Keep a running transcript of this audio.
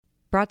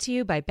Brought to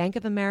you by Bank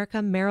of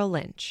America Merrill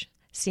Lynch.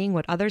 Seeing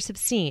what others have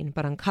seen,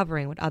 but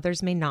uncovering what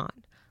others may not.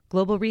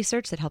 Global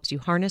research that helps you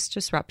harness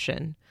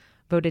disruption.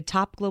 Voted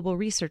top global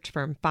research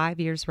firm 5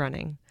 years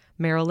running.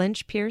 Merrill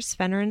Lynch, Pierce,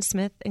 Fenner &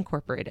 Smith,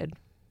 Incorporated.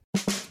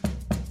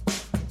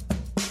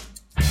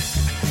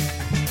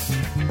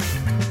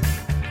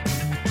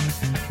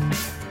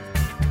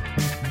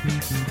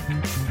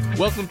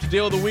 Welcome to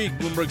Deal of the Week,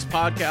 Bloomberg's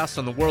podcast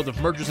on the world of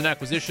mergers and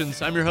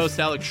acquisitions. I'm your host,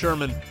 Alex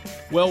Sherman.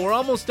 Well, we're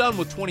almost done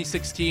with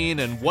 2016,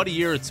 and what a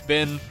year it's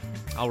been.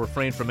 I'll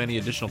refrain from any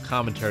additional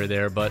commentary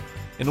there, but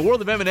in the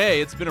world of M&A,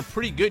 it's been a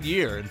pretty good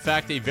year. In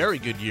fact, a very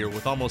good year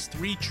with almost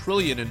 $3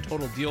 trillion in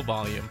total deal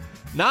volume.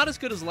 Not as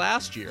good as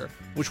last year,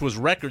 which was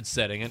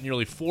record-setting at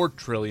nearly $4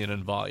 trillion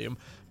in volume,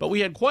 but we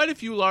had quite a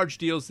few large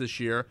deals this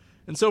year.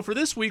 And so for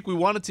this week, we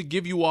wanted to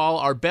give you all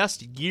our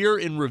best year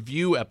in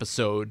review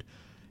episode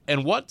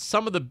and what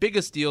some of the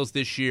biggest deals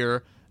this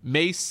year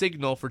may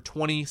signal for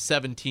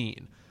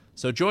 2017.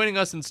 So joining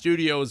us in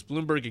studio is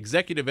Bloomberg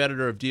Executive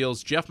Editor of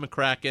Deals, Jeff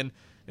McCracken,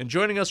 and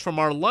joining us from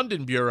our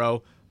London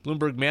bureau,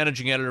 Bloomberg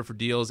Managing Editor for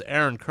Deals,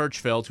 Aaron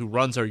Kirchfeld, who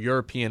runs our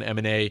European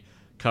M&A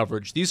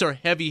coverage. These are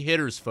heavy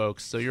hitters,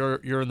 folks, so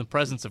you're in the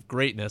presence of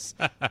greatness.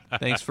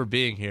 Thanks for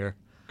being here.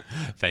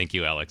 Thank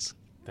you, Alex.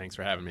 Thanks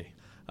for having me.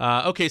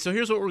 Okay, so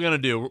here's what we're going to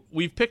do.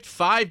 We've picked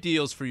 5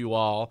 deals for you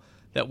all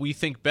that we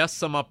think best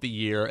sum up the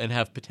year and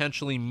have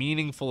potentially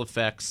meaningful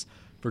effects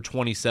for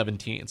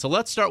 2017. So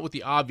let's start with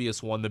the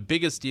obvious one, the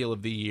biggest deal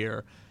of the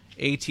year,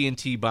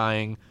 AT&T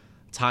buying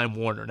Time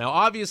Warner. Now,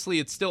 obviously,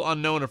 it's still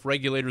unknown if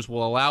regulators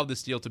will allow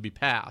this deal to be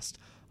passed,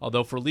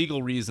 although for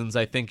legal reasons,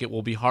 I think it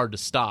will be hard to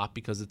stop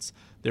because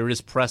there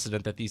is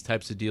precedent that these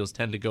types of deals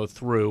tend to go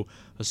through,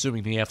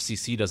 assuming the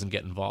FCC doesn't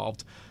get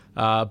involved.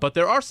 But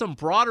there are some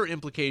broader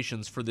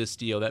implications for this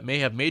deal that may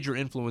have major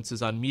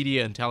influences on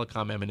media and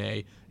telecom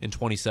M&A in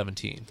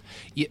 2017.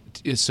 Yeah,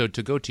 so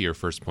to go to your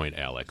first point,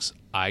 Alex,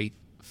 I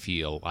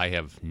feel I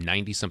have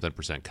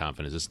 90-something%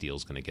 confidence this deal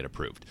is going to get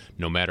approved.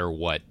 No matter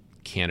what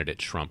candidate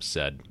Trump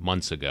said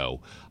months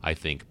ago, I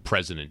think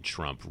President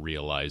Trump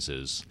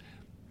realizes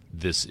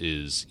this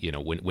is,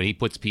 when he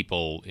puts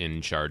people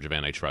in charge of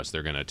antitrust,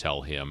 they're going to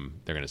tell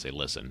him, they're going to say,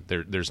 listen,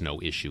 there's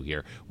no issue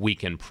here. We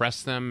can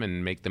press them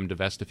and make them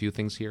divest a few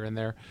things here and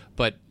there,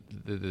 but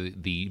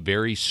the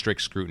very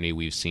strict scrutiny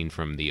we've seen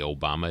from the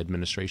Obama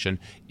administration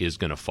is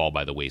going to fall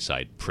by the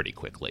wayside pretty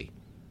quickly.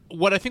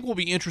 What I think will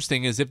be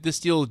interesting is if this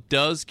deal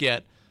does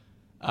get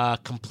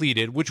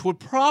completed, which would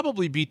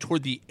probably be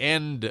toward the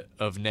end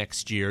of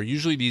next year.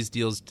 Usually these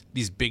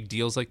big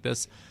deals like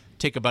this,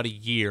 take about a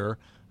year.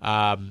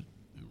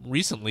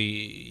 Recently,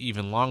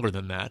 even longer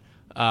than that,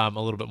 a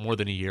little bit more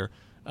than a year.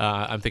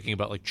 I'm thinking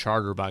about like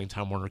Charter buying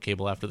Time Warner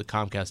Cable after the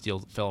Comcast deal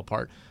fell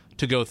apart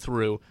to go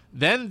through.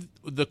 Then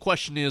the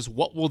question is,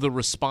 what will the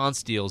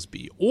response deals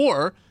be?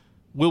 Or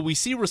will we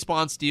see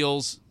response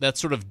deals that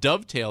sort of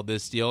dovetail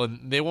this deal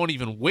and they won't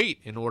even wait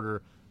in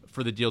order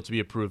for the deal to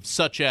be approved,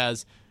 such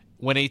as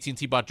when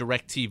AT&T bought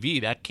DirecTV,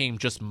 that came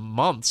just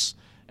months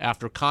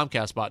after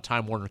Comcast bought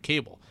Time Warner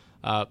Cable.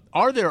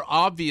 Are there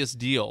obvious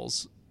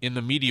deals in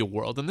the media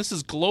world, and this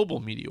is global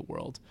media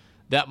world,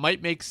 that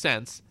might make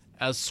sense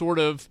as sort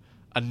of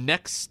a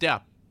next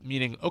step,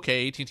 meaning,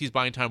 okay, AT&T's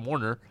buying Time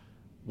Warner,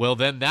 well,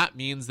 then that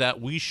means that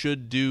we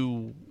should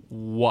do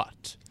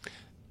what?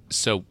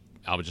 So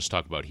I'll just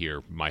talk about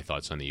here my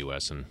thoughts on the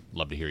U.S. and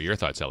love to hear your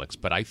thoughts, Alex,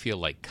 but I feel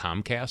like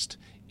Comcast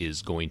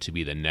is going to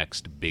be the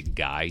next big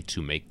guy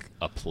to make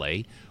a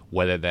play,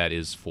 whether that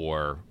is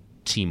for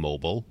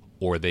T-Mobile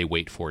or they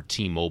wait for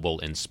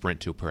T-Mobile and Sprint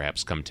to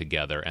perhaps come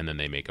together and then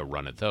they make a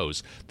run at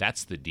those.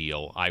 That's the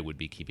deal I would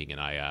be keeping an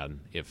eye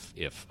on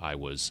if I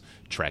was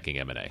tracking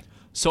M&A.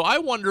 So I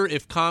wonder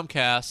if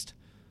Comcast,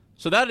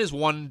 so that is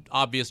one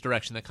obvious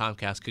direction that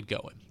Comcast could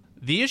go in.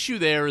 The issue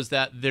there is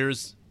that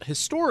there's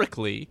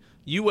historically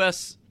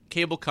U.S.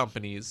 cable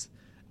companies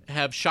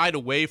have shied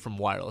away from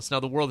wireless. Now,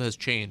 the world has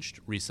changed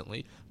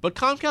recently, but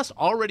Comcast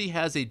already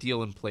has a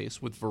deal in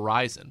place with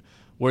Verizon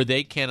where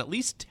they can at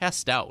least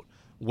test out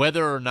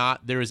whether or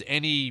not there is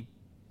any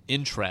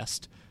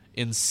interest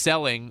in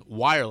selling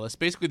wireless.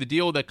 Basically, the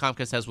deal that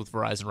Comcast has with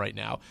Verizon right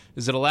now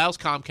is it allows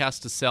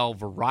Comcast to sell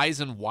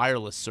Verizon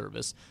wireless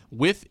service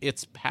with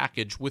its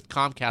package, with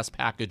Comcast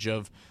package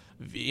of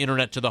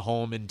internet to the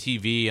home and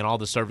TV and all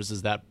the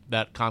services that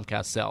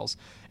Comcast sells.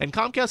 And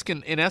Comcast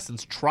can, in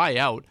essence, try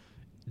out,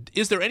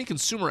 is there any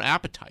consumer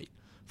appetite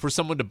for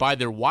someone to buy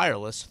their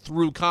wireless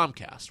through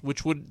Comcast,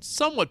 which would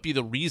somewhat be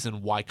the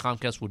reason why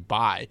Comcast would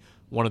buy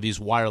one of these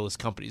wireless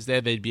companies.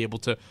 They'd be able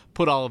to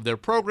put all of their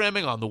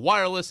programming on the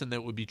wireless, and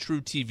there would be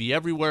true TV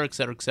everywhere, et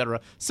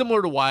cetera,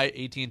 similar to why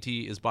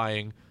AT&T is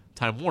buying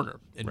Time Warner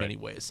in many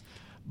ways.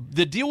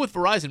 The deal with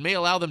Verizon may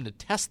allow them to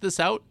test this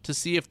out to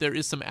see if there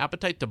is some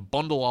appetite to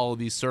bundle all of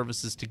these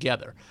services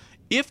together.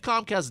 If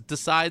Comcast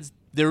decides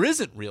there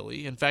isn't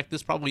really, in fact,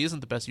 this probably isn't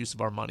the best use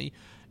of our money,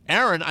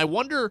 Aaron, I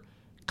wonder,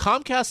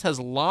 Comcast has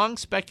long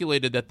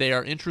speculated that they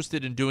are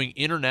interested in doing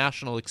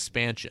international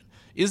expansion.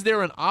 Is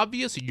there an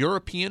obvious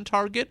European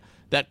target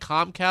that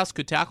Comcast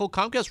could tackle?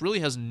 Comcast really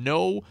has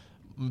no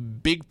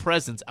big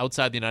presence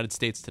outside the United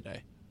States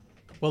today?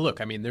 Well,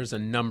 look, I mean, there's a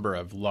number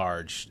of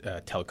large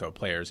telco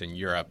players in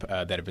Europe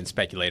that have been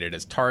speculated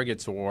as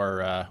targets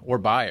or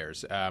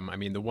buyers. I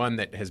mean, the one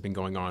that has been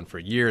going on for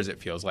years, it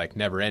feels like,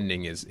 never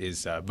ending, is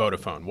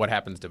Vodafone. What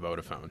happens to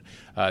Vodafone?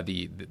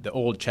 The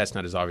old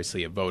chestnut is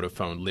obviously a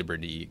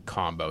Vodafone-Liberty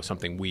combo,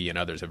 something we and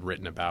others have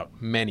written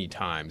about many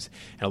times.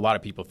 And a lot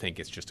of people think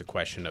it's just a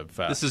question of...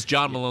 this is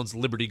John Malone's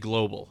Liberty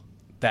Global.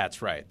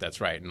 That's right.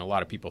 And a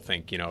lot of people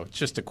think, it's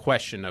just a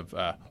question of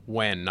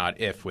when,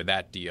 not if, with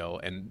that deal.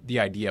 And the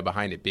idea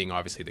behind it being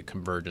obviously the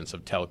convergence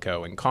of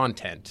telco and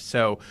content.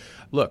 So,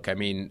 look, I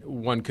mean,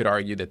 one could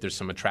argue that there's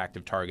some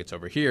attractive targets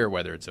over here,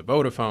 whether it's a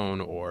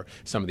Vodafone or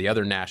some of the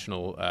other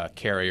national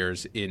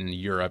carriers in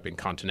Europe, in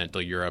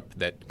continental Europe,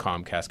 that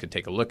Comcast could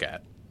take a look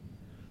at.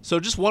 So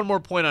just one more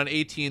point on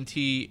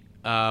AT&T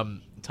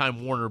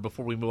Time Warner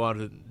before we move on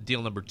to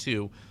deal number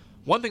 2.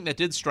 One thing that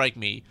did strike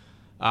me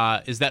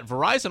is that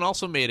Verizon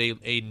also made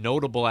a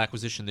notable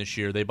acquisition this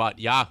year. They bought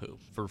Yahoo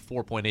for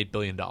 $4.8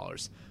 billion.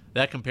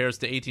 That compares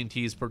to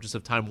AT&T's purchase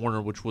of Time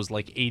Warner, which was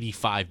like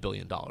 $85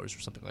 billion or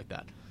something like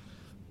that.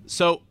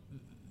 So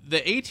the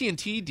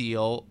AT&T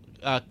deal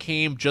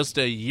came just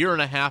a year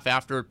and a half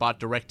after it bought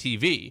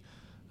DirecTV,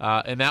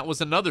 and that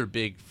was another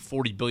big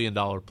 $40 billion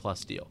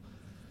plus deal.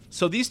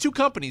 So these two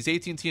companies,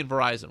 AT&T and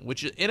Verizon,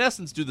 which in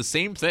essence do the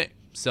same thing,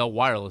 sell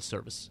wireless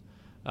service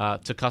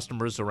to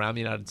customers around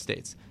the United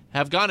States,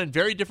 have gone in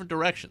very different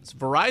directions.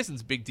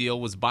 Verizon's big deal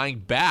was buying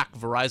back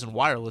Verizon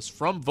Wireless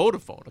from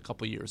Vodafone a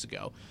couple years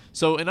ago.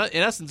 So in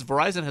essence,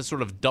 Verizon has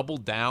sort of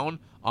doubled down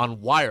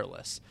on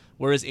wireless,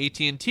 whereas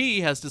AT&T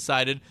has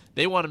decided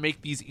they want to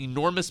make these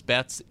enormous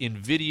bets in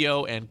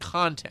video and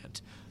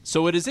content.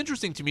 So it is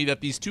interesting to me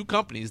that these two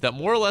companies that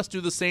more or less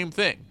do the same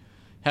thing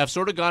have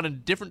sort of gone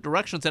in different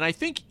directions, and I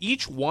think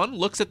each one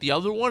looks at the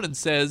other one and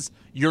says,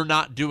 you're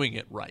not doing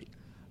it right.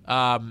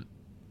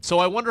 So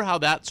I wonder how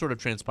that sort of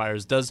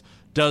transpires. Does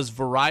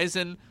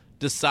Verizon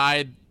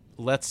decide,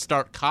 let's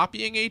start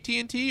copying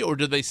AT&T, or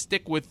do they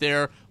stick with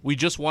their, we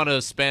just want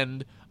to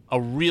spend a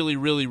really,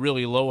 really,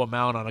 really low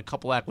amount on a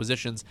couple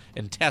acquisitions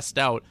and test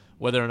out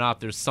whether or not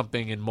there's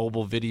something in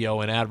mobile video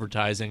and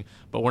advertising,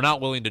 but we're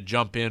not willing to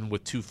jump in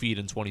with 2 feet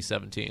in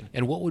 2017.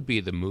 And what would be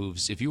the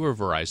moves, if you were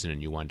Verizon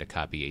and you wanted to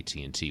copy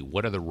AT&T,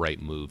 what are the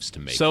right moves to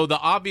make? So the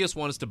obvious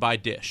one is to buy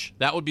Dish.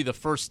 That would be the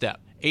first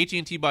step.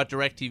 AT&T bought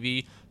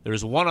DirecTV.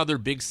 There's one other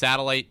big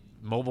satellite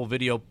mobile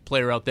video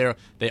player out there.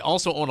 They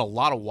also own a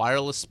lot of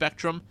wireless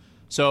spectrum.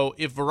 So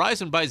if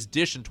Verizon buys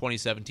Dish in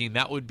 2017,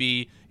 that would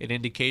be an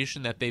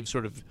indication that they've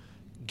sort of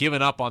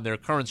given up on their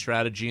current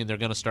strategy and they're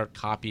going to start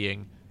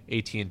copying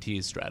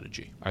AT&T's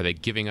strategy. Are they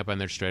giving up on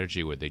their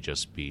strategy, or would they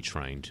just be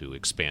trying to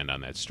expand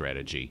on that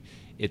strategy?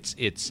 It's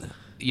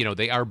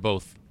they are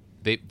both.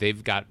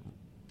 They've got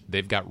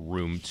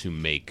room to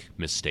make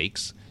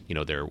mistakes.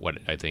 They're what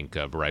I think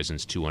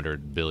Verizon's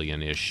 $200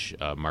 billion-ish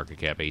market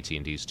cap,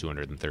 AT&T's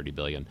 $230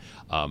 billion.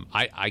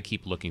 I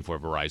keep looking for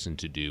Verizon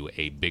to do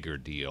a bigger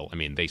deal. I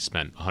mean, they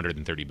spent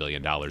 $130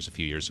 billion a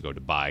few years ago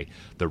to buy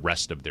the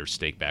rest of their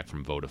stake back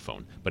from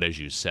Vodafone. But as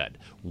you said,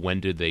 when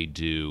did they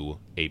do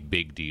a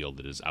big deal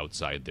that is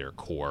outside their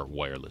core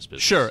wireless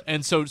business? Sure,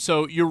 and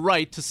so you're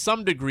right. To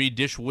some degree,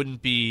 Dish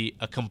wouldn't be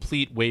a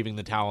complete waving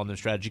the towel on their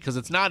strategy because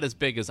it's not as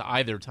big as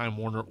either Time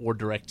Warner or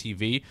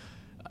DirecTV.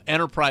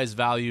 Enterprise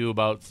value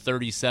about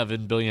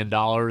 $37 billion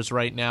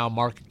right now,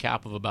 market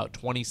cap of about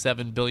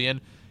 $27 billion.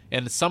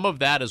 And some of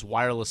that is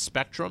wireless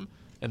spectrum,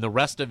 and the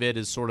rest of it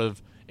is sort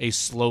of a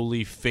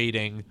slowly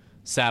fading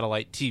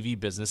satellite TV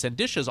business. And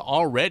Dish has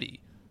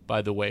already,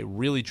 by the way,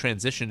 really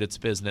transitioned its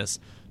business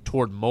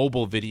toward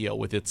mobile video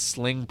with its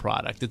Sling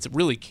product. It's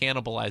really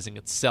cannibalizing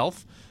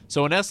itself.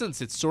 So in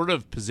essence, it's sort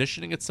of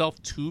positioning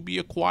itself to be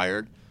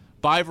acquired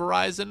by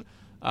Verizon.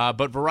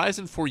 But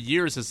Verizon for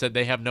years has said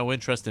they have no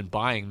interest in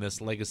buying this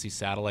legacy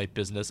satellite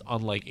business,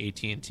 unlike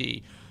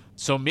AT&T.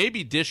 So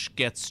maybe Dish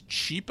gets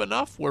cheap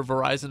enough where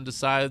Verizon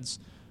decides,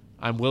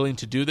 I'm willing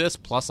to do this,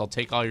 plus I'll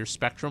take all your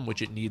spectrum,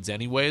 which it needs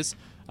anyways.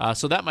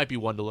 So that might be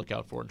one to look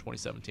out for in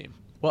 2017.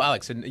 Well,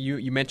 Alex, and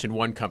you mentioned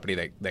one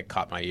company that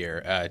caught my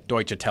ear,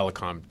 Deutsche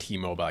Telekom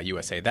T-Mobile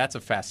USA. That's a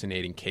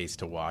fascinating case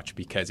to watch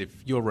because if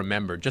you'll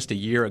remember, just a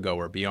year ago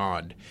or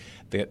beyond,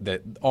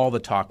 all the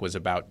talk was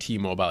about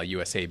T-Mobile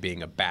USA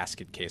being a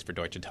basket case for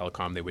Deutsche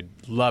Telekom. They would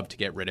love to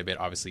get rid of it.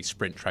 Obviously,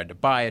 Sprint tried to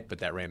buy it, but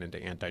that ran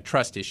into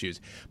antitrust issues.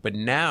 But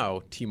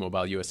now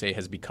T-Mobile USA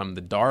has become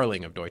the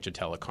darling of Deutsche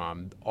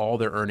Telekom. All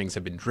their earnings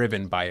have been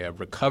driven by a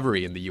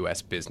recovery in the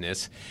U.S.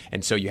 business.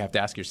 And so you have to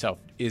ask yourself,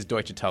 is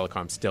Deutsche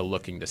Telekom still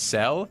looking to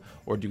sell,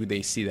 or do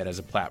they see that as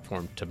a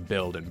platform to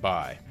build and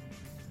buy?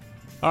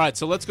 All right,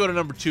 so let's go to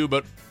number 2.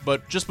 But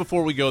just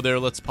before we go there,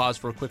 let's pause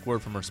for a quick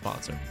word from our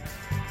sponsor.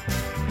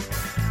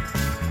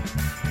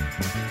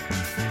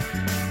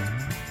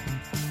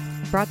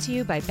 Brought to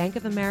you by Bank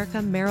of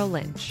America Merrill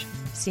Lynch.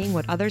 Seeing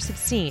what others have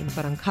seen,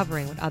 but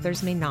uncovering what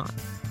others may not.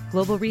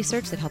 Global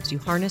research that helps you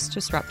harness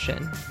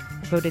disruption.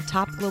 Voted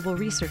top global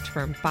research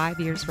firm 5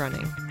 years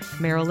running.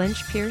 Merrill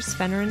Lynch, Pierce,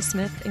 Fenner &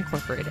 Smith,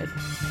 Incorporated.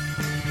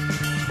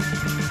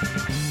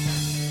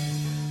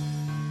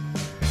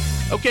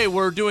 Okay,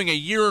 we're doing a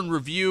year in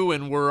review,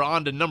 and we're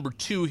on to number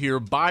 2 here,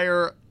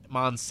 Bayer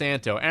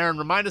Monsanto. Aaron,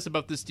 remind us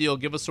about this deal.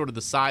 Give us sort of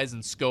the size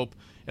and scope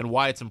and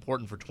why it's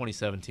important for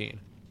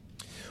 2017.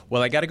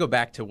 Well, I got to go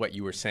back to what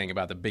you were saying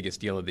about the biggest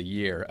deal of the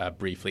year,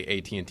 briefly,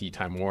 AT&T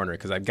Time Warner,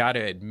 because I've got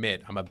to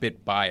admit I'm a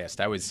bit biased.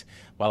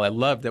 While I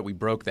love that we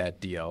broke that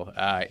deal,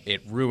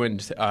 it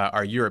ruined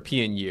our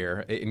European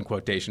year, in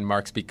quotation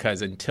marks,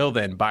 because until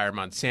then, Bayer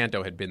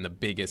Monsanto had been the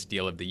biggest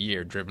deal of the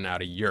year driven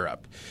out of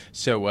Europe.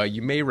 So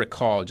you may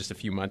recall just a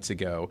few months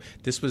ago,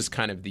 this was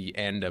kind of the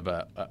end of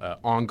a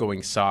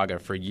ongoing saga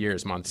for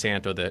years.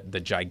 Monsanto, the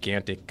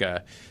gigantic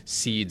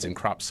seeds and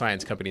crop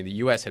science company in the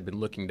U.S., had been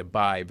looking to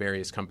buy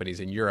various companies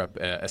in Europe,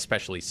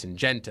 especially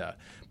Syngenta.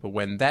 But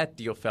when that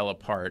deal fell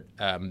apart,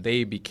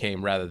 they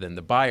became, rather than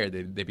the buyer,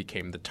 they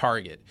became the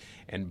target.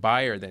 And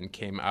Bayer then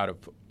came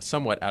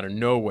somewhat out of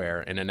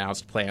nowhere and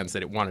announced plans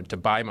that it wanted to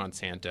buy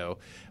Monsanto,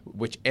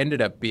 which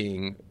ended up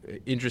being,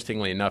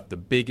 interestingly enough, the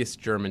biggest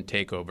German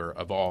takeover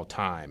of all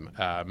time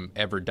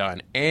ever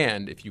done.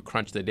 And if you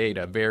crunch the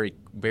data very,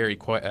 very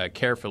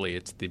carefully,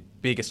 it's the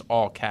biggest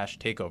all-cash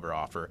takeover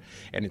offer.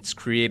 And it's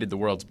created the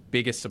world's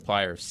biggest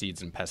supplier of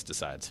seeds and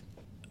pesticides.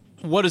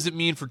 What does it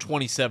mean for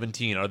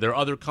 2017? Are there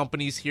other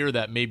companies here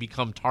that may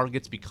become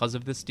targets because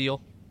of this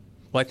deal?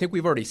 Well, I think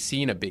we've already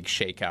seen a big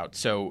shakeout.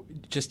 So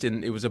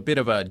it was a bit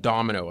of a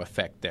domino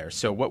effect there.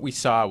 So what we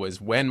saw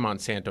was when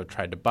Monsanto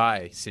tried to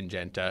buy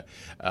Syngenta,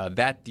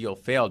 that deal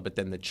failed, but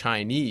then the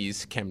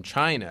Chinese,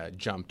 ChemChina,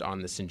 jumped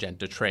on the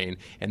Syngenta train,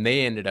 and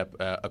they ended up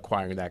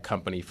acquiring that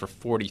company for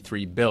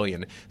 $43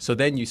 billion. So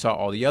then you saw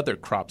all the other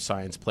crop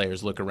science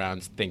players look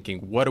around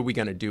thinking, what are we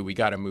going to do? We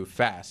got to move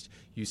fast.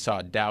 You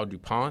saw Dow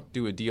DuPont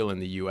do a deal in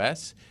the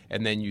U.S.,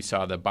 and then you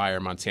saw the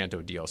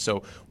Bayer-Monsanto deal.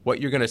 So what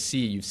you're going to see,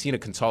 you've seen a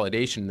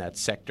consolidation in that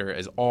sector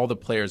as all the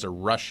players are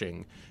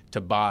rushing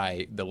to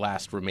buy the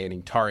last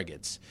remaining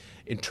targets.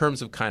 In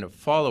terms of kind of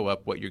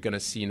follow-up, what you're going to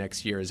see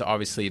next year is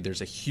obviously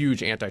there's a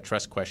huge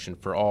antitrust question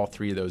for all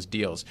three of those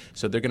deals.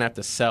 So they're going to have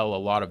to sell a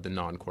lot of the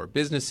non-core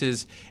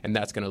businesses, and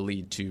that's going to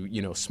lead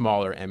to,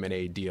 smaller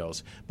M&A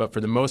deals. But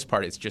for the most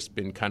part, it's just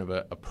been kind of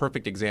a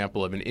perfect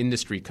example of an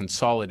industry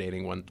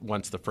consolidating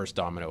once the first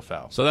domino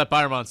fell. So that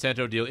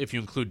Bayer-Monsanto deal, if you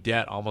include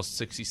debt, almost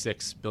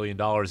 $66 billion.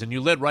 And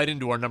you led right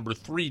into our number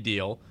 3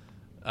 deal,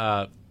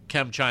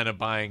 ChemChina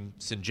buying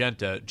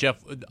Syngenta.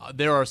 Jeff,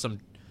 there are some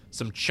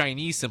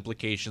Chinese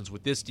implications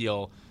with this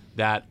deal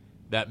that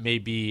may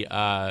be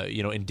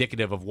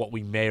indicative of what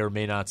we may or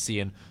may not see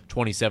in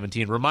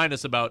 2017. Remind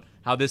us about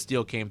how this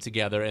deal came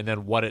together and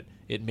then what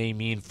it may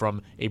mean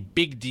from a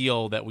big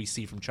deal that we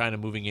see from China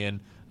moving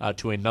in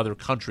to another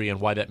country and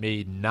why that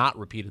may not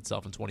repeat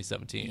itself in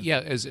 2017. Yeah,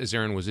 as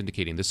Aaron was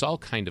indicating, this all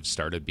kind of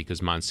started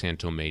because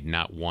Monsanto made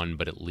not one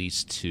but at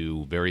least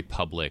 2 very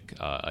public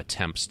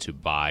attempts to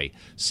buy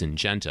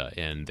Syngenta,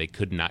 and they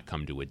could not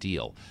come to a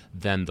deal.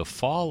 Then the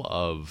fall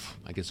of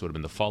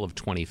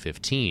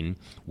 2015,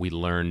 we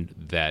learned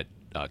that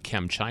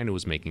ChemChina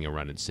was making a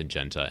run at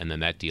Syngenta, and then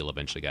that deal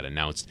eventually got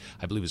announced.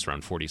 I believe it's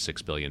around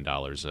 $46 billion,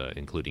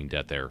 including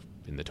debt there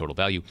in the total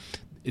value.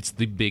 It's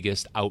the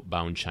biggest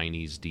outbound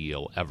Chinese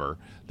deal ever,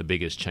 the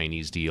biggest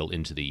Chinese deal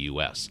into the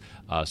U.S.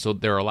 So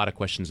there are a lot of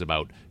questions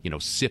about,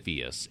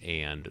 CFIUS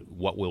and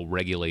what will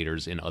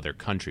regulators in other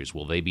countries,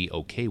 will they be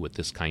okay with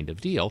this kind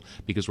of deal?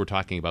 Because we're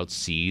talking about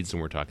seeds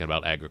and we're talking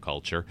about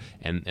agriculture,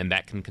 and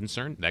that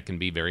can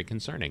be very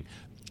concerning.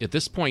 At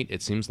this point,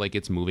 it seems like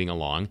it's moving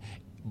along.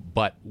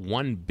 But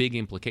one big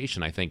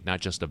implication, I think,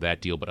 not just of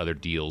that deal, but other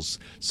deals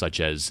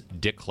such as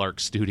Dick Clark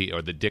Studio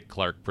or the Dick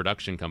Clark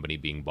production company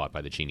being bought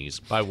by the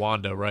Chinese. By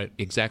Wanda, right?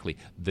 Exactly.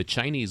 The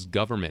Chinese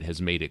government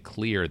has made it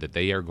clear that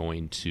they are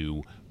going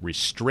to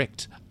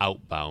restrict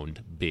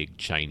outbound big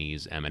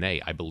Chinese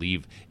M&A. I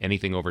believe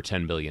anything over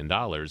 $10 billion,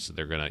 they're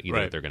going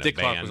to they're going to ban. Dick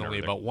Clark was only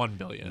about $1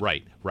 billion.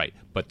 Right.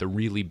 But the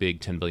really big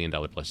 $10 billion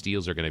plus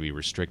deals are going to be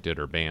restricted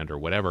or banned or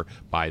whatever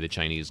by the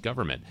Chinese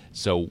government.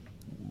 So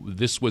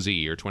this was a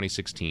year,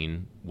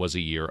 2016 was a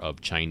year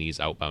of Chinese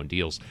outbound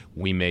deals.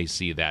 We may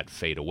see that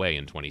fade away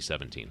in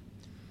 2017.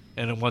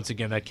 And once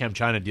again, that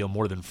ChemChina deal,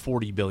 more than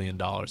 $40 billion.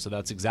 So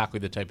that's exactly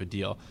the type of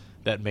deal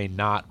that may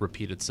not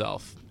repeat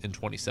itself in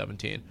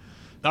 2017.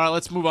 All right,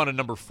 let's move on to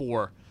number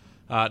 4.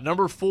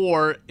 Number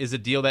 4 is a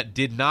deal that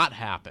did not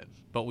happen,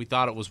 but we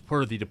thought it was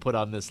worthy to put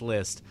on this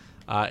list,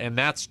 and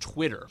that's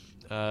Twitter.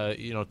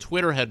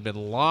 Twitter had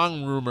been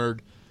long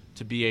rumored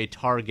to be a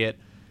target.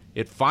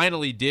 It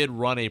finally did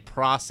run a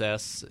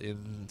process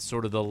in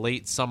sort of the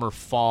late summer,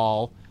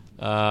 fall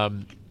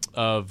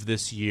of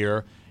this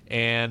year,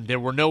 and there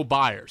were no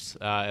buyers,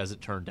 as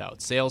it turned out.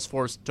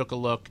 Salesforce took a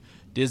look,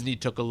 Disney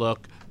took a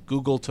look,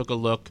 Google took a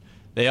look.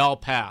 They all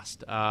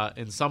passed,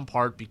 in some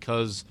part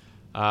because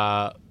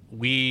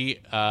we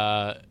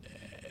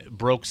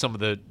broke some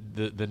of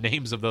the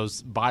names of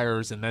those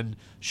buyers, and then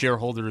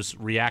shareholders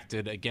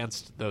reacted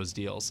against those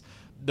deals.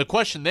 The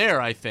question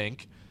there, I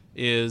think,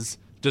 is,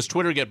 does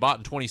Twitter get bought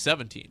in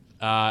 2017?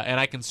 And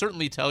I can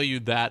certainly tell you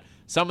that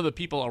some of the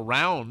people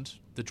around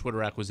the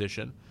Twitter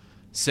acquisition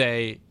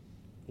say,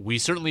 we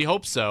certainly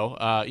hope so,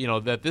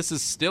 that this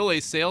is still a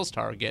sales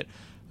target.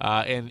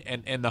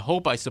 And the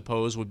hope, I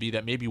suppose, would be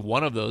that maybe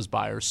one of those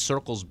buyers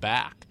circles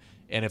back,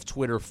 and if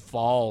Twitter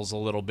falls a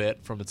little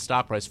bit from its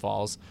stock price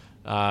falls,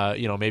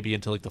 maybe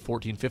into like the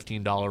 $14,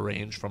 $15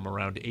 range from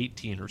around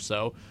 18 or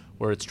so,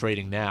 where it's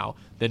trading now,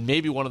 then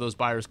maybe one of those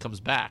buyers comes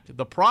back.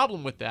 The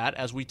problem with that,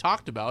 as we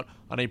talked about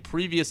on a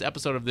previous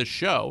episode of this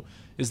show,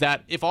 is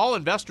that if all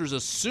investors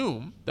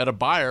assume that a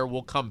buyer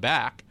will come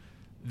back,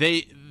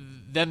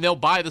 then they'll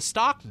buy the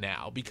stock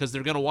now because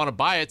they're going to want to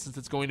buy it since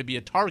it's going to be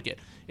a target.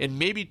 And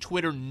maybe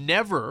Twitter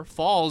never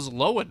falls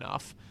low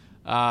enough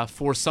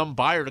for some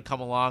buyer to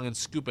come along and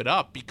scoop it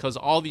up because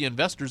all the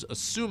investors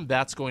assume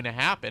that's going to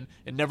happen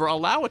and never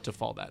allow it to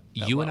fall that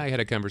You low. and I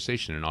had a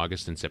conversation in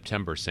August and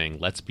September saying,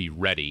 let's be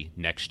ready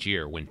next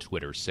year when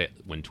Twitter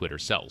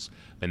sells.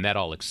 And that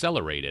all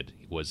accelerated.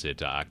 Was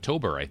it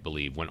October, I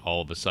believe, when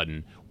all of a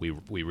sudden we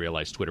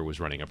realized Twitter was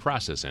running a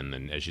process. And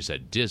then, as you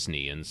said,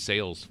 Disney and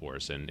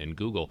Salesforce and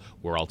Google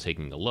were all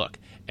taking a look.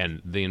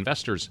 And the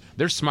investors,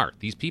 they're smart.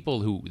 These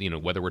people who,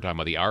 whether we're talking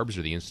about the ARBs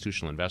or the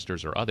institutional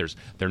investors or others,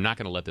 they're not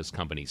going to let this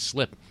company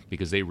slip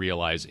because they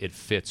realize it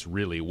fits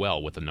really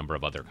well with a number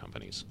of other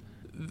companies.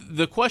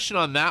 The question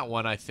on that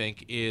one, I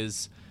think,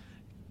 is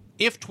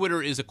if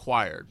Twitter is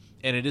acquired,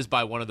 and it is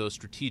by one of those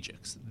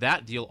strategics,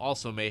 that deal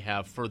also may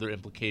have further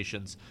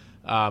implications.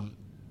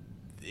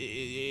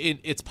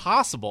 It's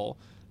possible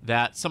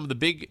that some of the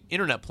big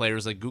internet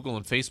players like Google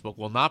and Facebook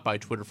will not buy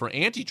Twitter for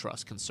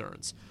antitrust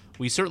concerns.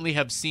 We certainly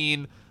have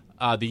seen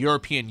the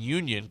European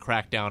Union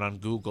crack down on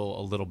Google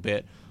a little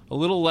bit, a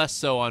little less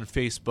so on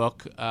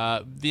Facebook.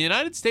 The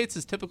United States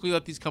has typically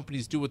let these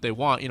companies do what they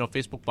want.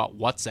 Facebook bought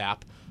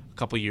WhatsApp a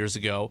couple of years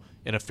ago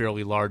in a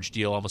fairly large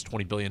deal, almost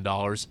 $20 billion.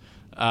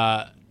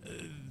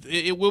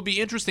 It will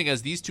be interesting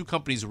as these two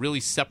companies really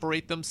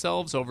separate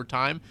themselves over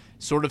time,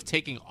 sort of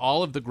taking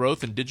all of the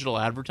growth in digital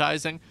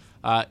advertising.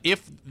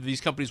 If these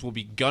companies will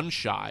be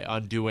gun-shy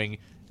on doing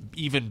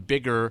even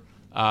bigger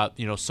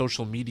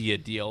social media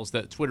deals,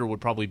 that Twitter would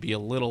probably be a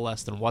little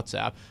less than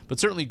WhatsApp. But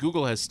certainly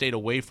Google has stayed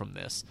away from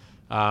this.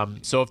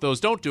 So if those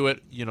don't do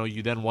it,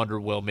 you then wonder,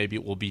 well, maybe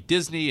it will be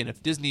Disney. And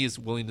if Disney is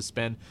willing to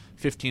spend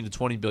 $15 to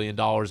 $20 billion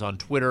on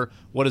Twitter,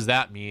 what does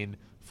that mean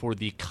for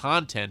the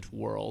content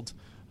world?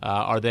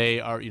 Are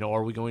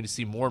we going to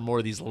see more and more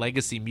of these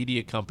legacy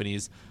media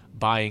companies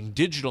buying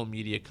digital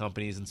media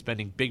companies and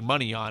spending big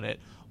money on it?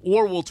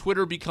 Or will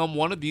Twitter become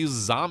one of these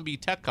zombie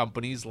tech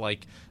companies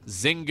like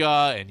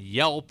Zynga and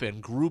Yelp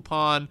and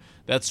Groupon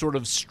that sort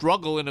of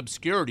struggle in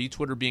obscurity,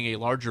 Twitter being a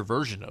larger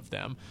version of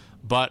them,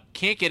 but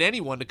can't get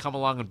anyone to come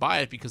along and buy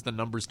it because the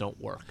numbers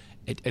don't work?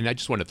 And I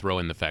just want to throw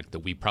in the fact that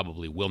we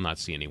probably will not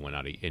see anyone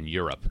in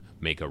Europe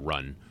make a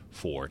run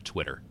for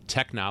Twitter.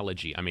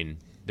 Technology,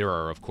 there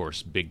are, of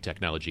course, big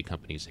technology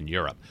companies in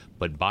Europe,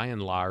 but by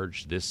and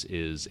large, this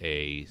is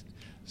a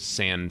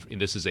San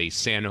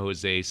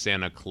Jose,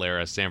 Santa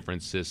Clara, San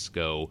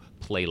Francisco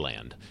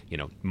playland.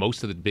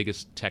 Most of the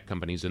biggest tech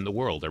companies in the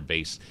world are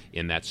based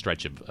in that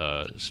stretch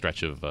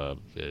of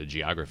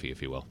geography,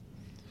 if you will.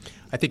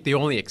 I think the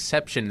only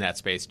exception in that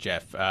space,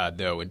 Jeff,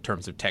 though, in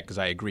terms of tech, because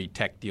I agree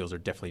tech deals are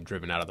definitely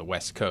driven out of the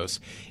West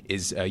Coast,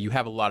 is you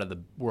have a lot of the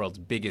world's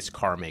biggest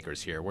car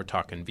makers here. We're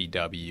talking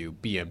VW,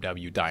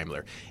 BMW,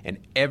 Daimler. And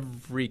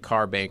every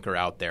car banker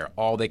out there,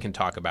 all they can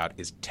talk about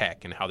is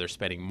tech and how they're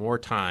spending more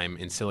time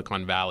in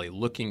Silicon Valley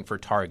looking for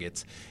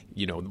targets,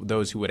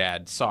 those who would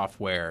add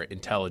software,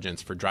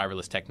 intelligence for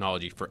driverless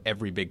technology for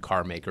every big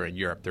car maker in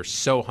Europe. They're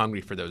so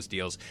hungry for those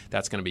deals.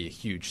 That's going to be a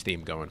huge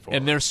theme going forward.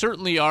 And there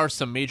certainly are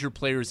some major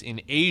players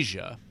in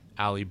Asia,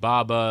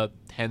 Alibaba,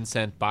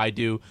 Tencent,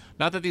 Baidu.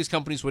 Not that these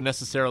companies would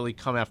necessarily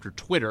come after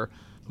Twitter,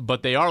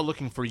 but they are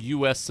looking for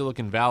U.S.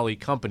 Silicon Valley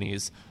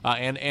companies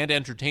and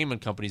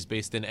entertainment companies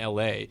based in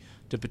L.A.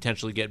 to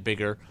potentially get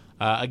bigger.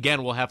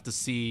 Again, we'll have to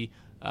see.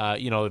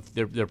 If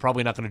they're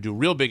probably not going to do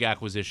real big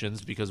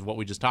acquisitions because of what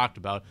we just talked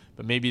about,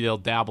 but maybe they'll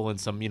dabble in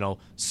some,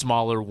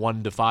 smaller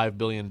 $1 to $5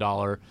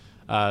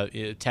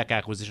 billion tech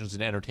acquisitions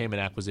and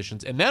entertainment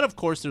acquisitions. And then, of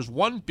course, there's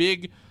one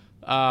big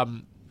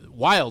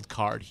wild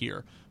card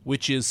here,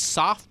 which is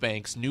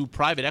SoftBank's new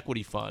private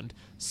equity fund.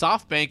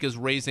 SoftBank is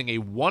raising a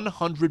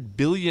 $100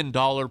 billion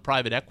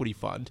private equity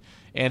fund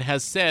and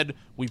has said,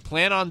 we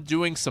plan on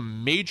doing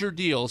some major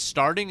deals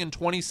starting in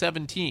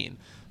 2017.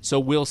 So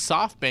will this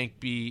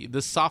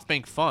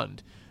SoftBank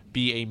fund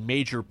be a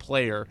major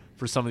player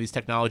for some of these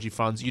technology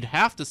funds? You'd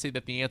have to say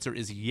that the answer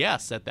is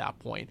yes at that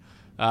point,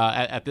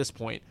 at this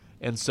point.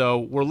 And so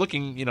we're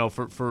looking,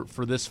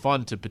 for this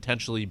fund to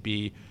potentially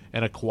be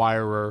an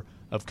acquirer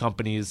of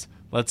companies,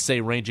 let's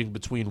say ranging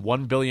between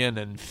 $1 billion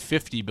and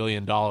 $50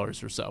 billion or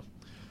so.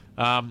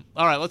 All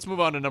right, let's move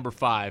on to number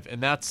 5,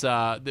 and that's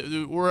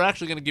we're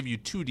actually going to give you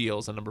 2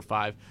 deals on number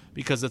 5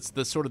 because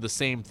it's sort of the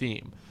same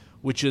theme,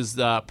 which is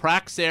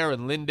Praxair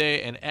and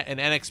Linde and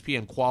NXP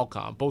and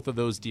Qualcomm, both of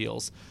those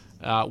deals,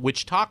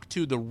 which talk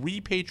to the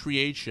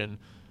repatriation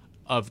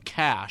of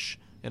cash.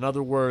 In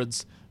other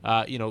words,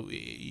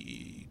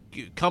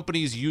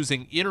 companies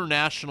using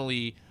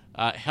internationally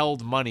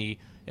held money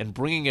and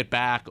bringing it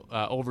back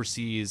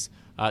overseas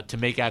to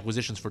make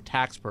acquisitions for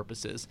tax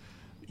purposes.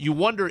 you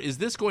wonder, is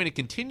this going to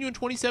continue in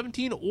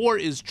 2017, or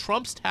is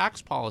Trump's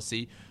tax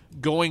policy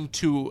going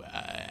to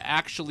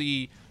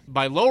actually,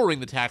 by lowering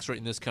the tax rate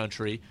in this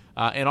country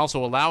and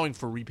also allowing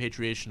for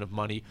repatriation of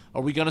money,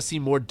 are we going to see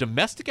more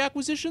domestic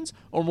acquisitions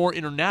or more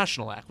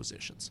international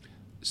acquisitions?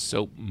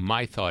 So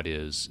my thought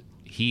is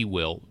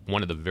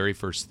one of the very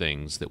first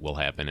things that will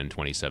happen in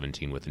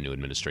 2017 with the new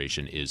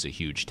administration is a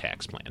huge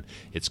tax plan.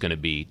 It's going to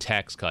be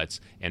tax cuts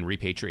and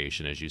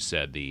repatriation, as you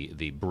said,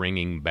 the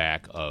bringing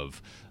back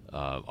of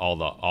all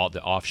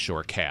the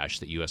offshore cash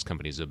that U.S.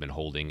 companies have been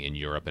holding in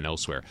Europe and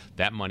elsewhere.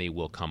 That money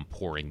will come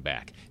pouring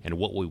back. And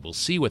what we will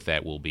see with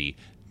that will be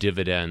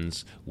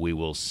dividends. We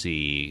will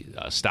see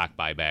stock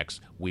buybacks.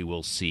 We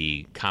will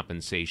see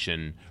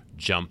compensation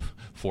jump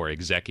for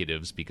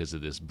executives because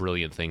of this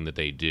brilliant thing that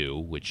they do,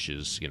 which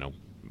is,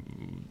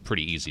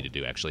 pretty easy to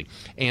do, actually.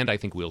 And I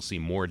think we'll see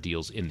more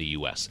deals in the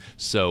U.S.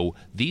 So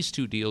these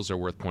two deals are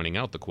worth pointing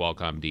out, the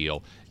Qualcomm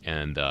deal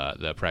and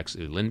the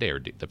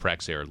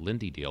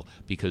Praxair-Linde deal,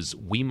 because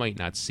we might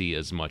not see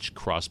as much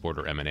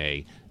cross-border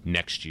M&A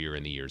next year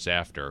and the years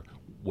after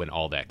when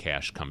all that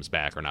cash comes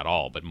back, or not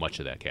all, but much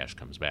of that cash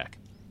comes back.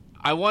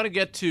 I want to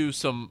get to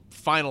some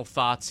final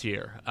thoughts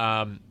here.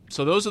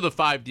 So those are the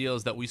 5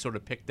 deals that we sort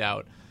of picked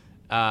out,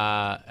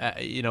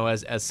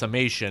 as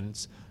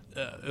summations.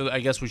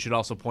 I guess we should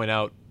also point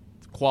out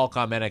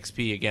Qualcomm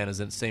NXP, again, is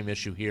the same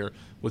issue here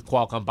with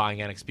Qualcomm buying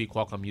NXP,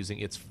 Qualcomm using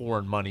its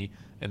foreign money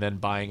and then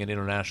buying an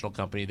international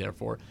company,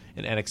 therefore,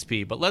 an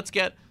NXP. But let's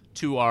get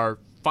to our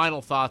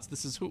final thoughts.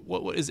 This is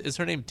what is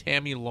her name?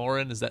 Tammy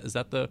Lauren? Is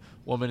that the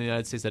woman in the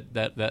United States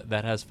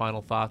that has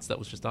final thoughts? That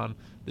was just on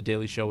the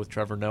Daily Show with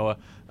Trevor Noah.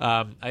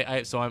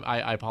 I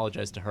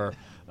apologize to her.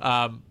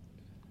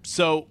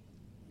 So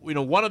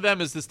one of them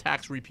is this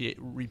tax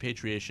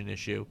repatriation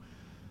issue.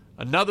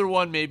 Another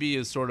one maybe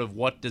is sort of,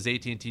 what does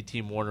AT&T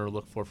Time Warner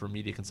look for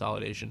media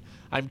consolidation?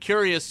 I'm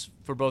curious,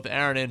 for both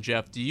Aaron and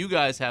Jeff, do you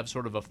guys have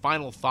sort of a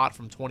final thought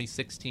from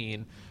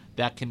 2016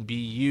 that can be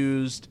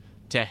used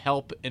to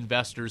help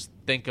investors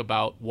think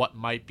about what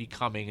might be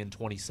coming in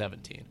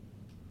 2017?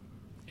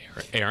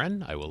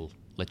 Aaron, I will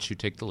let you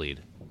take the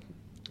lead.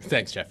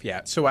 Thanks, Jeff.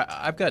 Yeah, so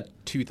I've got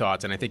 2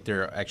 thoughts, and I think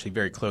they're actually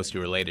very closely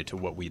related to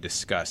what we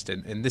discussed.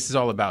 And this is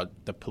all about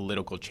the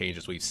political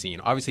changes we've seen.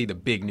 Obviously, the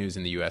big news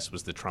in the U.S.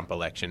 was the Trump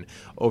election.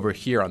 Over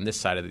here on this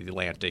side of the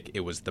Atlantic,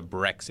 it was the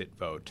Brexit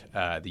vote,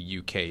 the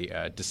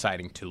U.K.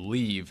 Deciding to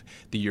leave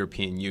the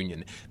European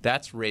Union.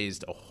 That's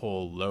raised a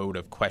whole load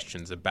of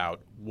questions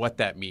about what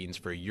that means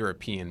for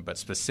European, but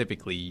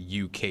specifically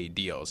U.K.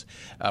 deals.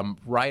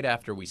 Right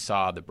after we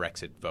saw the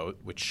Brexit vote,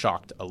 which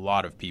shocked a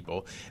lot of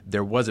people,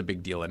 there was a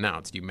big deal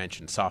announced. You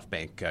mentioned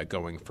SoftBank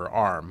going for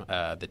Arm,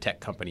 the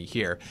tech company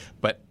here.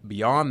 But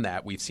beyond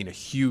that, we've seen a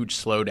huge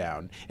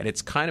slowdown. And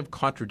it's kind of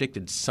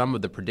contradicted some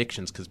of the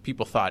predictions, because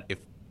people thought if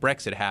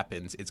Brexit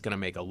happens, it's going to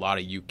make a lot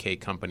of UK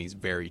companies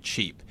very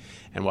cheap.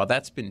 And while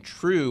that's been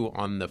true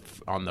on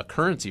the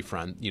currency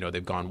front,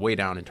 they've gone way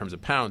down in terms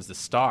of pounds, the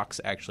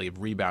stocks actually have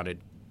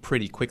rebounded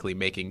pretty quickly,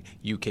 making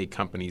UK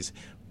companies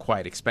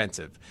quite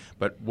expensive.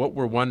 But what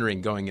we're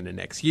wondering going into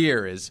next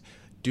year is,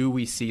 do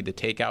we see the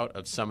takeout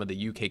of some of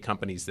the UK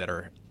companies that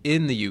are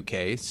in the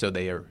UK, so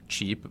they are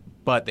cheap,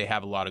 but they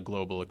have a lot of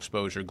global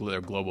exposure, they're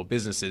global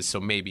businesses,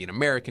 so maybe an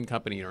American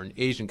company or an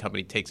Asian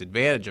company takes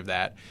advantage of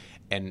that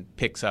and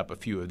picks up a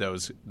few of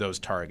those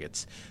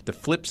targets. The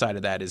flip side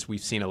of that is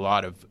we've seen a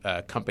lot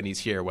of companies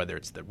here, whether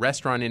it's the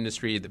restaurant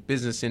industry, the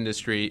business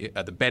industry,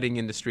 the betting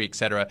industry, et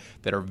cetera,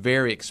 that are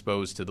very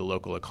exposed to the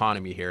local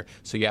economy here.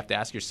 So you have to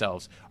ask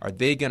yourselves, are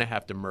they going to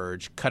have to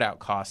merge, cut out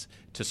costs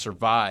to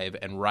survive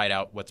and ride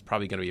out what's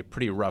probably going to be a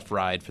pretty rough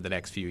ride for the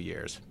next few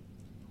years?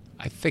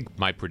 I think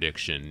my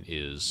prediction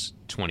is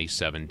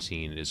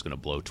 2017 is going to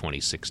blow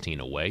 2016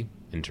 away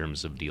in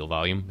terms of deal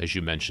volume. As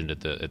you mentioned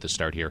at the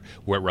start here,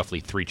 we're at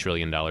roughly $3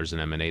 trillion in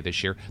M&A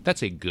this year.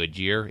 That's a good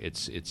year.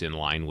 It's in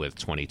line with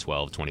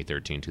 2012,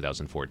 2013,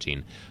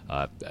 2014.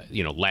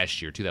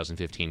 Last year,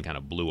 2015, kind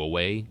of blew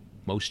away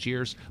most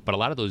years, but a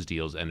lot of those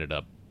deals ended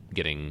up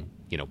getting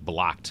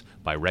blocked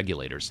by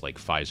regulators, like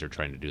Pfizer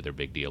trying to do their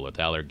big deal with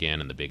Allergan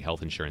and the big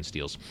health insurance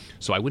deals.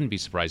 So I wouldn't be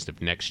surprised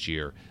if next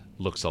year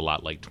looks a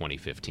lot like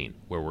 2015,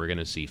 where we're going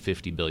to see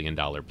 $50 billion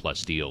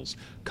plus deals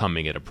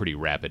coming at a pretty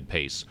rapid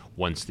pace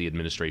once the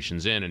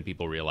administration's in and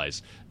people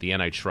realize the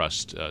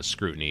antitrust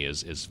scrutiny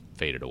is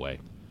faded away.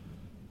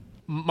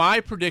 My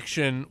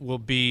prediction will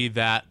be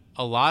that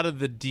a lot of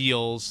the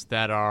deals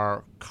that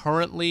are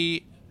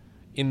currently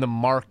in the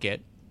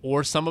market,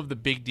 or some of the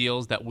big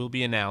deals that will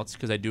be announced,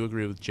 because I do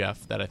agree with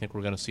Jeff that I think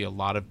we're going to see a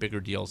lot of bigger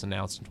deals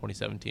announced in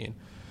 2017.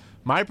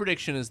 My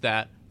prediction is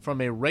that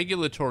from a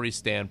regulatory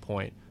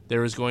standpoint,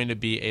 there is going to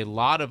be a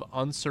lot of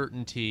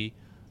uncertainty,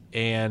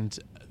 and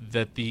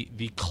that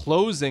the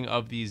closing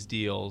of these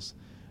deals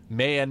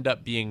may end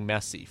up being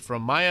messy.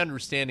 From my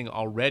understanding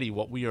already,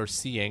 what we are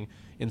seeing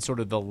in sort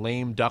of the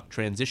lame duck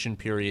transition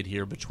period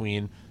here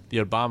between the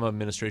Obama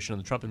administration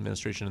and the Trump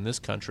administration in this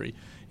country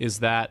is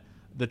that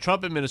the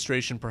Trump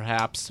administration,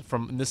 perhaps,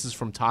 this is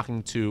from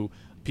talking to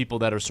people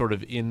that are sort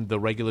of in the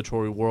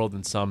regulatory world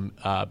and some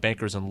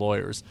bankers and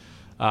lawyers,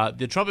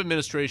 The Trump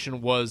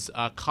administration was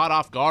caught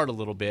off guard a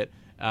little bit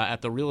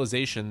at the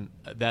realization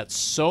that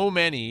so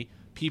many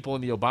people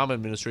in the Obama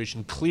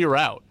administration clear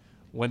out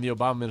when the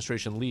Obama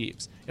administration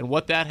leaves. And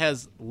what that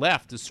has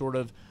left is sort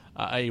of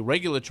a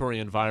regulatory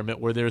environment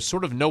where there's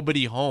sort of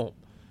nobody home.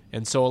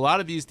 And so a lot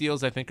of these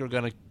deals, I think, are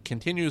going to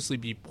continuously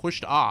be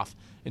pushed off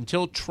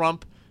until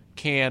Trump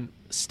can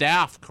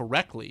staff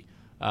correctly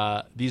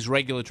these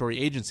regulatory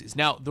agencies.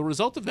 Now, the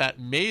result of that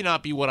may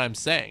not be what I'm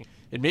saying.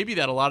 It may be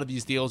that a lot of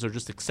these deals are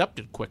just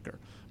accepted quicker.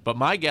 But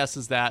my guess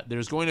is that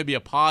there's going to be a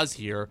pause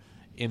here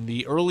in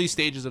the early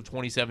stages of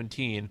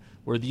 2017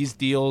 where these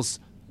deals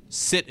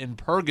sit in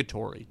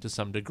purgatory to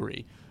some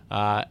degree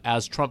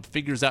as Trump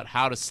figures out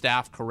how to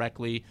staff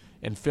correctly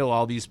and fill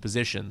all these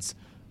positions.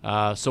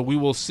 So we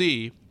will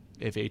see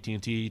if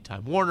AT&T,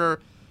 Time Warner,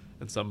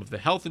 and some of the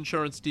health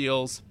insurance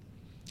deals,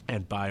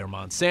 and Bayer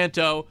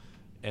Monsanto,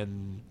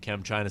 and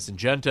ChemChina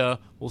Syngenta,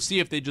 we'll see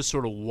if they just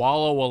sort of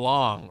wallow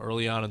along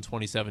early on in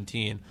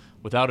 2017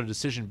 without a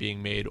decision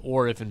being made,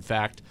 or if, in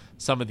fact,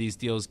 some of these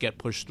deals get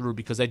pushed through,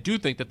 because I do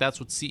think that that's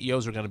what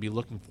CEOs are going to be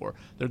looking for.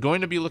 They're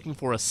going to be looking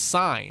for a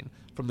sign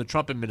from the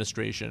Trump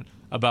administration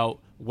about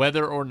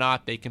whether or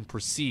not they can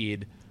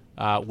proceed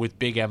with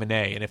big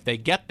M&A. And if they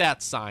get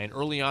that sign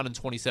early on in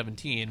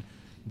 2017,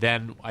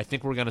 then I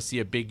think we're going to see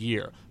a big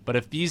year. But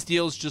if these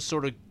deals just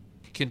sort of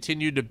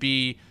continue to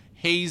be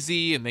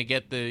hazy and they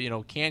get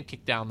the can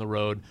kicked down the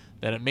road,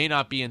 then it may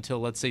not be until,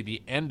 let's say,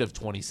 the end of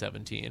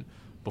 2017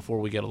 before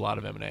we get a lot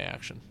of M&A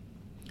action.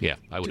 Yeah,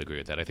 I would agree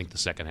with that. I think the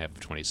second half of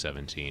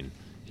 2017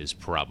 is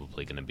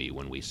probably going to be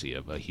when we see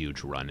a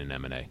huge run in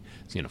M&A.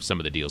 Some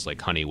of the deals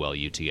like Honeywell,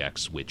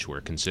 UTX, which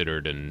were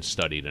considered and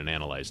studied and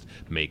analyzed,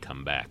 may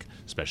come back,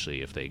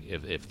 especially if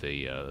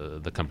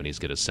the companies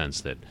get a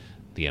sense that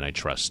the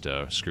antitrust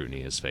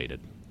scrutiny has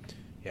faded.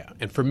 Yeah,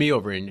 and for me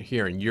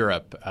here in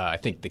Europe, I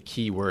think the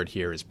key word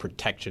here is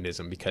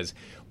protectionism, because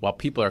while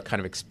people are kind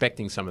of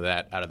expecting some of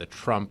that out of the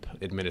Trump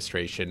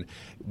administration,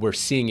 we're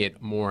seeing it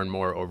more and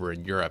more over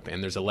in Europe.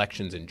 And there's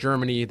elections in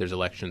Germany, there's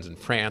elections in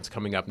France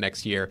coming up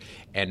next year,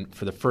 and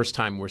for the first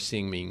time we're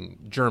seeing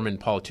German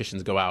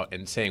politicians go out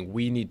and saying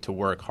we need to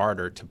work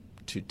harder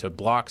to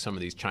block some of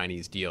these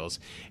Chinese deals.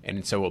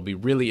 And so it'll be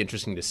really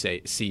interesting to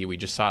see. We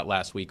just saw it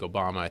last week.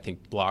 Obama, I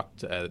think,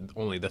 blocked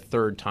only the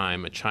third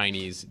time a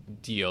Chinese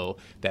deal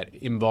that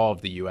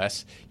involved the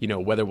U.S.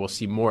 Whether we'll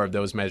see more of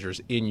those measures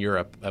in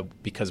Europe,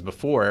 because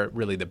before,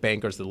 really, the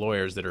bankers, the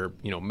lawyers that are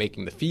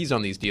making the fees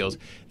on these deals,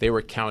 they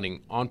were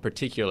counting on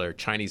particular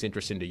Chinese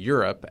interest into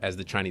Europe as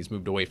the Chinese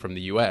moved away from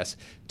the U.S.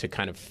 to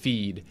kind of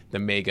feed the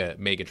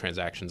mega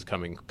transactions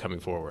coming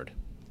forward.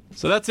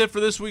 So that's it for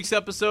this week's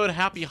episode.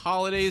 Happy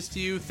holidays to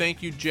you.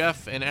 Thank you,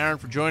 Jeff and Aaron,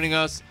 for joining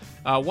us.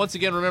 Once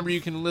again, remember you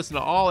can listen to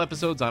all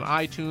episodes on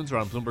iTunes or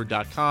on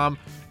Bloomberg.com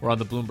or on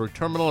the Bloomberg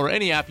Terminal or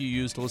any app you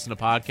use to listen to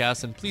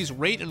podcasts. And please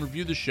rate and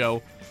review the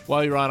show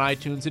while you're on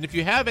iTunes. And if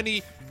you have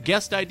any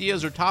guest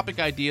ideas or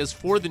topic ideas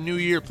for the new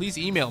year, please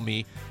email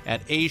me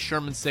at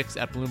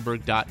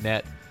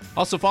asherman6@bloomberg.net.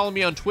 Also, follow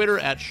me on Twitter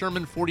at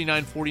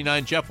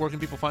Sherman4949. Jeff, where can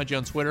people find you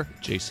on Twitter?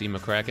 JC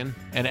McCracken.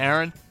 And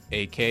Aaron?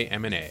 AK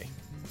M&A.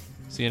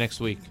 See you next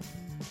week.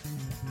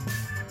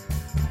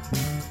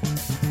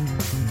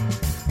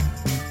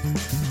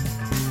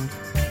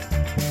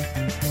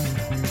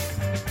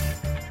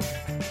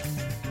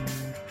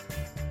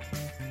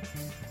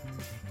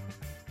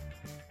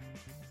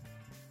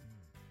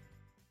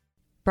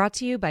 Brought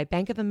to you by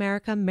Bank of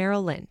America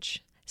Merrill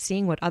Lynch.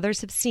 Seeing what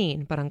others have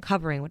seen, but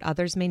uncovering what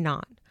others may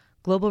not.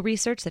 Global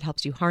research that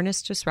helps you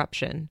harness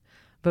disruption.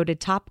 Voted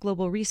top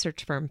global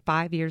research firm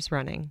 5 years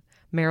running.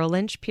 Merrill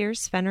Lynch,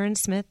 Pierce, Fenner &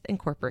 Smith,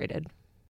 Incorporated.